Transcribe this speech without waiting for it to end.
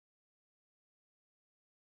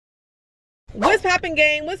What's poppin',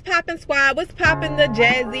 gang? What's poppin', squad? What's poppin', the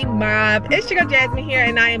Jazzy mob? It's your girl Jasmine here,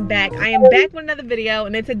 and I am back. I am back with another video,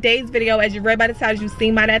 and in today's video, as you read by the title, you've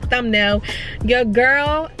seen by that thumbnail, your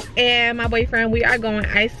girl and my boyfriend, we are going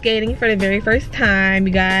ice skating for the very first time,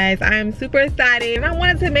 you guys. I am super excited, and I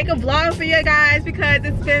wanted to make a vlog for you guys because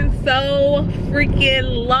it's been so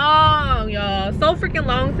freaking long, y'all. So freaking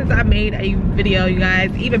long since I made a video, you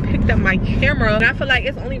guys. Even picked up my camera, and I feel like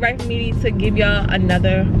it's only right for me to give y'all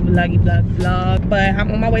another vlog. But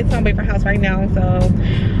I'm on my way to my boyfriend's house right now, so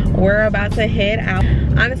we're about to head out.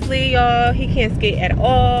 Honestly, y'all, he can't skate at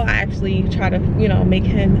all. I actually try to, you know, make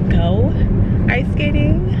him go ice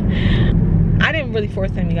skating. I didn't really force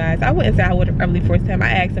him, you guys. I wouldn't say I would have really forced him. I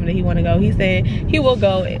asked him that he want to go. He said he will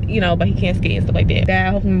go, you know, but he can't skate and stuff like that. I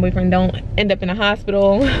hope my boyfriend don't end up in the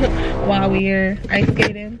hospital while we're ice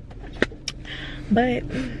skating. But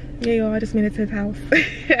yeah, y'all, I just made it to his house.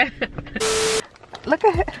 Look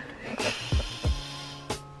at it.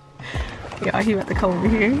 Y'all, he about to come over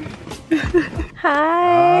here.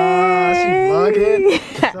 Hi. She vlogging.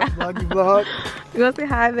 What's up, vloggy vlog? You gonna say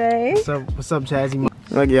hi, babe? What's up, Jazzy?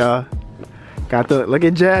 Look, y'all. Look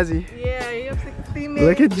at Jazzy. Yeah, you have to see me.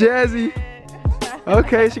 Look at Jazzy.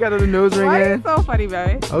 Okay, she got the nose ring Why in. are you so funny,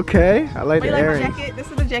 babe? Okay, I like the earrings. Jacket? This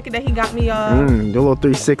is the jacket that he got me, y'all. Do a little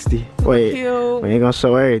 360. Wait, cute. we ain't gonna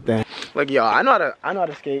show everything. Look, y'all, I know how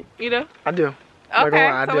to skate. You know? I do.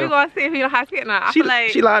 Okay, so we gonna see if you know how to skate now. I feel like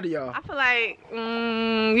she lied to y'all. I feel like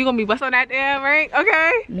you gonna be busting on that damn ring,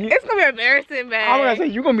 okay? It's gonna be embarrassing, babe. I'm gonna say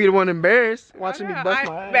you gonna be the one embarrassed watching me bust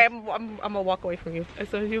my ass. Babe, I'm gonna walk away from you as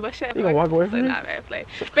soon as you bust your ass. You gonna walk away from me? Nah, babe, play.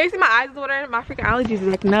 Basically, my eyes is watering. My freaking allergies is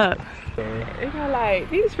acting up. It's not like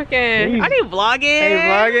these freaking. I need vlogging. Hey,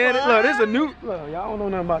 vlogging. Look, this is a new. Look, y'all don't know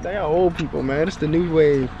nothing about that. Y'all old people, man. This is the new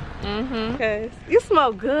wave. Cause you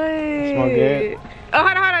smell good. Smell good. Oh,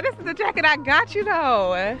 hold on. This is the jacket I got you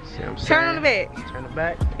though. See what I'm saying? Turn on the back. Turn the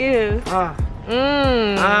back. Ew.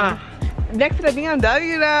 Next to the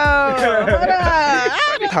BMW though. Hold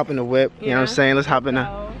on. Hop in the whip. You know what I'm saying? Let's hop in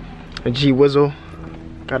a G Wizzle.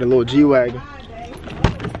 Got a little G wagon.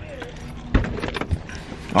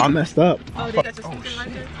 Oh, I messed up. Oh, they got your speaker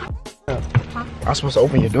right there? I was supposed to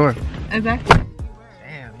open your door. Exactly.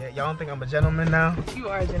 Damn, y'all don't think I'm a gentleman now? You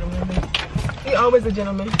are a gentleman. You're always a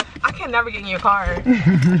gentleman. I can never get in your car.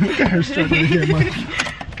 Look at her struggling here, much.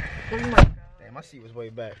 Damn, my seat was way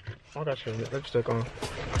back. I got your lipstick on.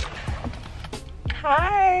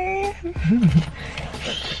 Hi.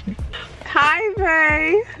 Hi,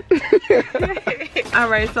 babe.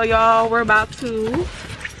 Alright, so y'all, we're about to.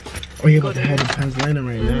 Oh, you're about to head to Pennsylvania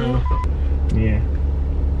right now. Yeah.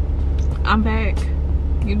 I'm back.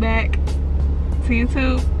 You back? To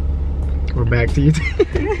YouTube? We're back to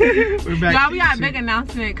YouTube. We're back. Y'all, we got a big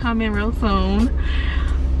announcement coming real soon.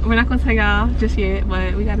 We're not gonna tell y'all just yet,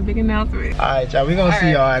 but we got a big announcement. Alright, y'all, we're gonna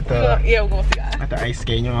see y'all at the we're gonna see y'all at the ice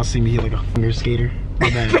skating. Y'all gonna see me like a finger skater. My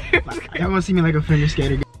bad. Y'all gonna see me like a finger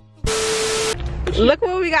skater. Look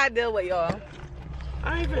what we gotta deal with, y'all.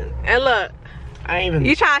 And look.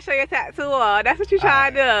 You trying to show your tattoo off. That's what you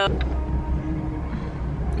trying to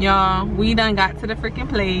do. Y'all, we done got to the freaking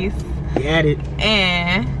place. We at it.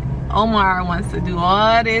 And Omar wants to do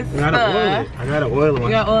all this stuff. I gotta oil it. You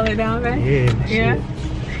gotta oil it down, babe? Yeah.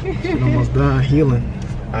 Shit almost done healing.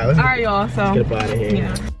 Alright, y'all, so let's get up out of here.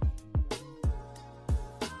 Yeah.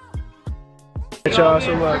 Y'all,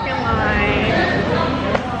 so look.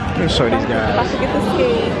 Let me show these guys. About to get the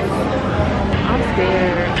skates. I'm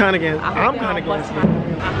scared. I'm kind of getting scared.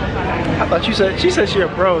 I thought she said she a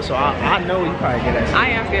pro, so I know you probably get that skate. I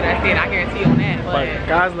am scared of skate. I guarantee you on that. But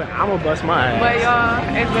guys, look, I'm gonna bust my ass. But y'all,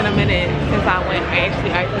 it's been a minute since I went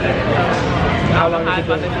actually ice skating. So how long has it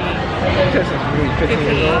been? Since 15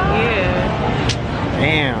 years old? Yeah.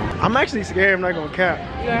 Damn. I'm actually scared. I'm not gonna cap.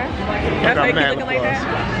 You are? That's why you keep looking like that?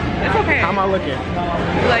 It's okay. How am I looking?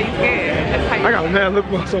 Like you scared. That's how you I got mad lip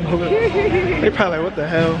gloss on my lip. They probably like, what the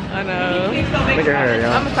hell? I know. Look at her,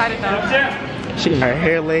 y'all. I'm excited though. She got her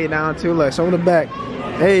hair laid down too, like some in the back.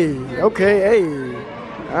 Hey, okay, hey.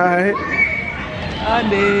 Alright. I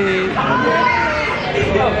did.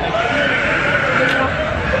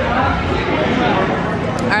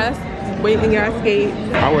 Alright, let's wait and get our skates.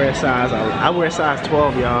 I wear a size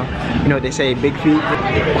 12, y'all. You know what they say, big feet.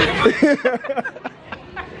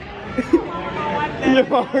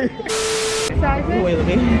 Wait a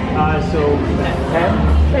minute. So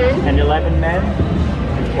 10 and 11 men.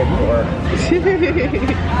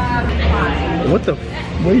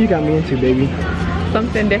 What you got me into, baby?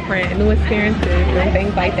 Something different, new experiences and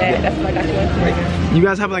things like that. That's what I got you into right now. You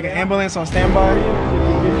guys have like an ambulance on standby?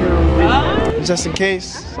 just in case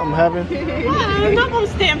something happened. I'm not gonna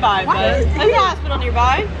stand by, but there's a hospital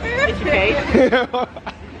nearby. It's your case.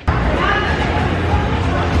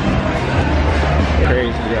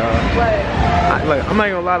 Crazy, y'all. Look, I'm not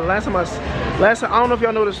gonna lie. The last time I don't know if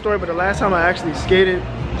y'all know the story, but the last time I actually skated,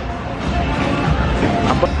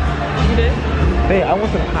 You did? hey, I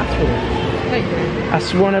went to the hospital. Like, I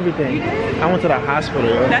swore on everything. You did? I went to the hospital.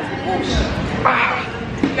 Yo. that's bullshit.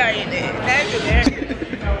 No, you did. That's it.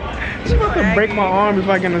 She's about to break my arm if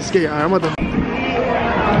I get on the skate. I'm about to.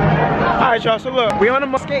 Alright, y'all, so look, we on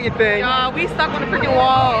the skating thing. Y'all, we stuck on the freaking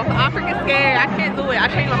wall. I'm freaking scared. I can't do it. I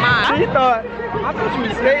changed my mind. I thought she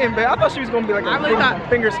was skating, but I thought she was gonna be like a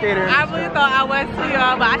finger skater. I really thought I was too,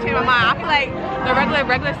 y'all, but I changed my mind. I feel like the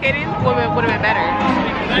regular skating would have been better.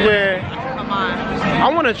 Yeah. My mind. I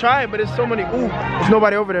want to try it, but there's so many. Ooh, there's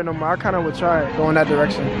nobody over there no more. I kind of would try it, going that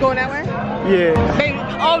direction. Going that way? Yeah. Baby,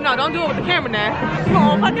 oh no, don't do it with the camera now.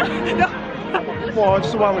 Oh my God. No. Well,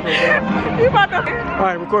 just a while ago. Bro. You about to? All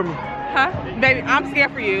right, record me. Huh? Baby, I'm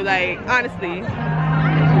scared for you. Like, honestly.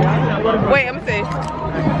 Wait, I'm gonna say. I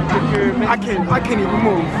can't even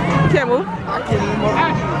move. You can't move? I can't even move.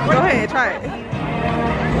 Go ahead, try it.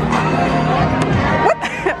 What?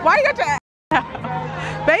 Why you got your ass?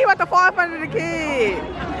 Baby, you about to fall in front of the kid.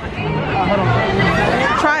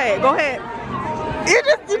 Try it. Go ahead. You're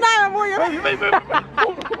not even moving your feet.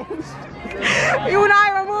 You're not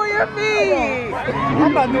even moving your feet.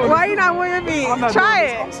 I'm not doing Why you not moving your feet? Try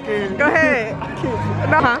it. I'm scared. Go ahead.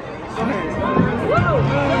 No. Huh?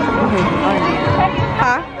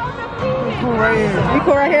 Huh? Cool right here. You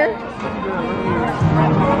cool right here?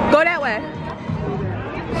 Go that way.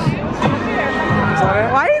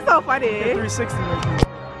 Why are you so funny? 360.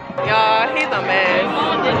 Y'all, he's a mess.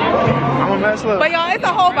 I'm a mess. Look. But y'all, it's a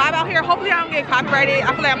whole vibe out here. Hopefully I don't get copyrighted.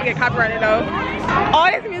 I feel like I'm gonna get copyrighted though.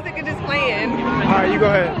 All this music is just playing. All right, you go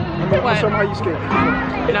ahead. I'm gonna show them how you skate.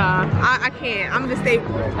 Nah, I can't. I'm gonna stay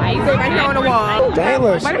right here on the wall. Dang,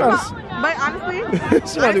 look, But honestly,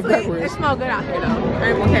 she not do backwards. it smells good out here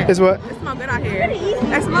though. Okay. It's what? It smells good out here.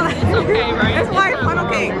 It smells like okay, right? It's like funnel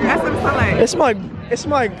cake. That's what it smells like. It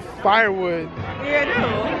smells like firewood. Yeah, it do.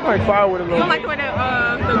 Like firewood a You little. don't like the way the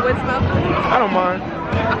wood smells? I don't mind. I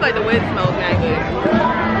feel like the wood smells that good.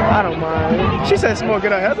 I don't mind. She said smoke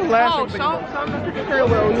it out. That's the last Oh, thing. show them the freaking career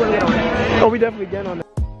wheel. We wanna get on it. Oh, we definitely get on that.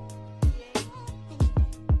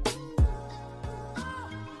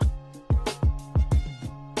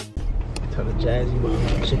 Tell the Jazzy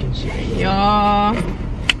Mom chicken shit. Y'all,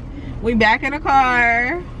 we back in the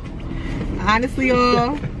car. Honestly,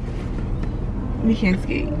 y'all, we can't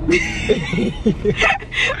skate.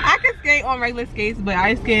 I can skate on regular skates, but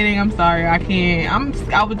ice skating, I'm sorry, I can't.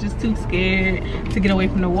 I was just too scared to get away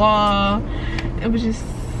from the wall. It was just,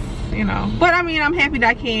 you know. But I mean, I'm happy that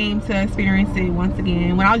I came to experience it once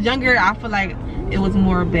again. When I was younger, I feel like it was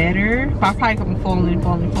more better. But I probably kept falling.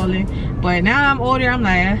 But now I'm older, I'm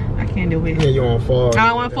like, I can't do it. Yeah, you won't fall. I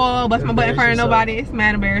don't want to fall, bust my butt in front of nobody. It's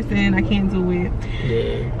mad embarrassing. I can't do it.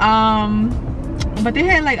 Yeah. But they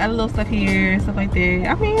had like other little stuff here and stuff like that.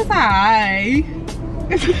 I mean, it's alright.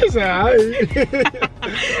 It's alright.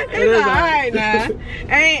 It's alright now.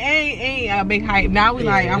 Ain't a big hype. Now we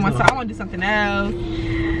like, I want to do something else.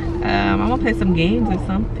 I'm gonna play some games or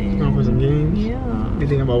something. You wanna play some games? Yeah. You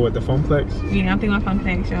thinking about what, the Funplex? Yeah, I'm thinking about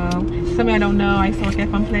Funplex, y'all. Somebody I don't know, I used to work at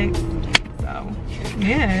Funplex. So,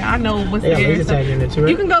 yeah, I know what's They got there. laser tag in there too,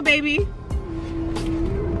 right? You can go, baby.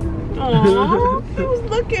 Aww, he was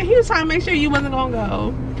looking. He was trying to make sure you wasn't gonna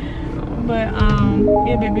go. But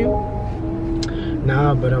yeah, baby.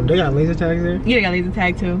 Nah, but they got laser tags there. Yeah, they got laser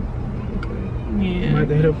tag too. You Yeah. might have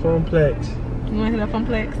to hit up Funplex. You wanna hit up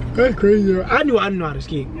Funplex? That's crazy. I know how to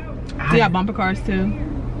skate. We got bumper cars too.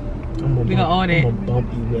 We got all that. I'm gonna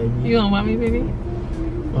bump you, baby. You gonna bump me, baby?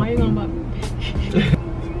 Why you gonna bump me?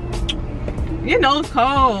 Your nose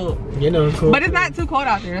cold. You know, it's cool. But it's not too cold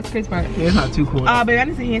out there. That's the crazy part. Yeah, it's not too cool. Baby, I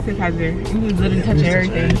need some hand sanitizer. You can literally touch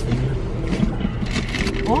everything.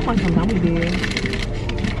 Oh, I want some gummy bears.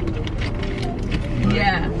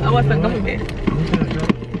 Yeah, I want some gummy bears.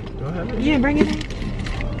 Go ahead. Yeah, bring it in.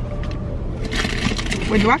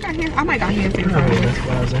 Wait, do I got hand? I might got hand That's sanitizer.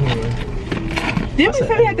 wise anyway. Didn't we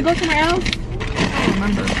say we had to go somewhere else? I don't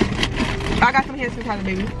remember. I got some hand sanitizer,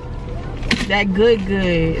 baby. That good.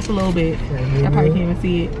 It's a little bit. I probably can't even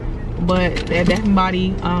see it. But that Bath and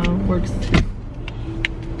Body works.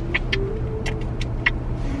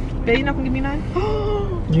 Baby, you not gonna give me none?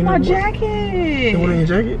 You my know jacket. The one in your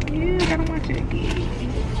jacket? Yeah, I got on my jacket.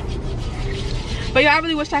 But yeah, I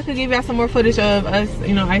really wish I could give y'all some more footage of us,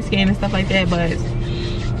 you know, ice skating and stuff like that, but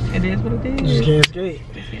it is what it is. You just can't skate.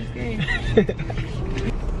 Just can't skate.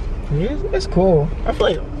 Yeah, it's cool. I feel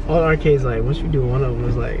like all arcades, like, once you do one of them,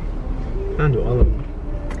 it's like, I don't do all of them.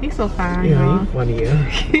 He's so fine, Yeah, y'all. he's funny,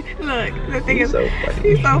 yeah. Look, the thing He's is, so funny.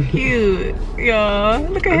 he's so cute. Yo,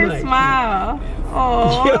 look at I'm his like, smile.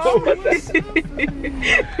 Oh. Yo, what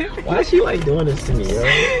the? Why is she like doing this to me, yo?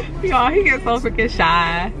 Yo, he gets so freaking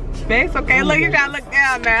shy. But it's okay. Look, you gotta look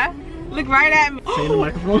down now. Look right at me. Say the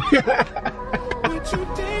microphone.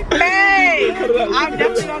 Hey, I'm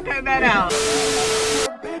definitely gonna cut that out.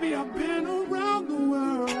 Baby, I've been around the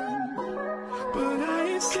world, but I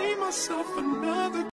ain't seen myself enough.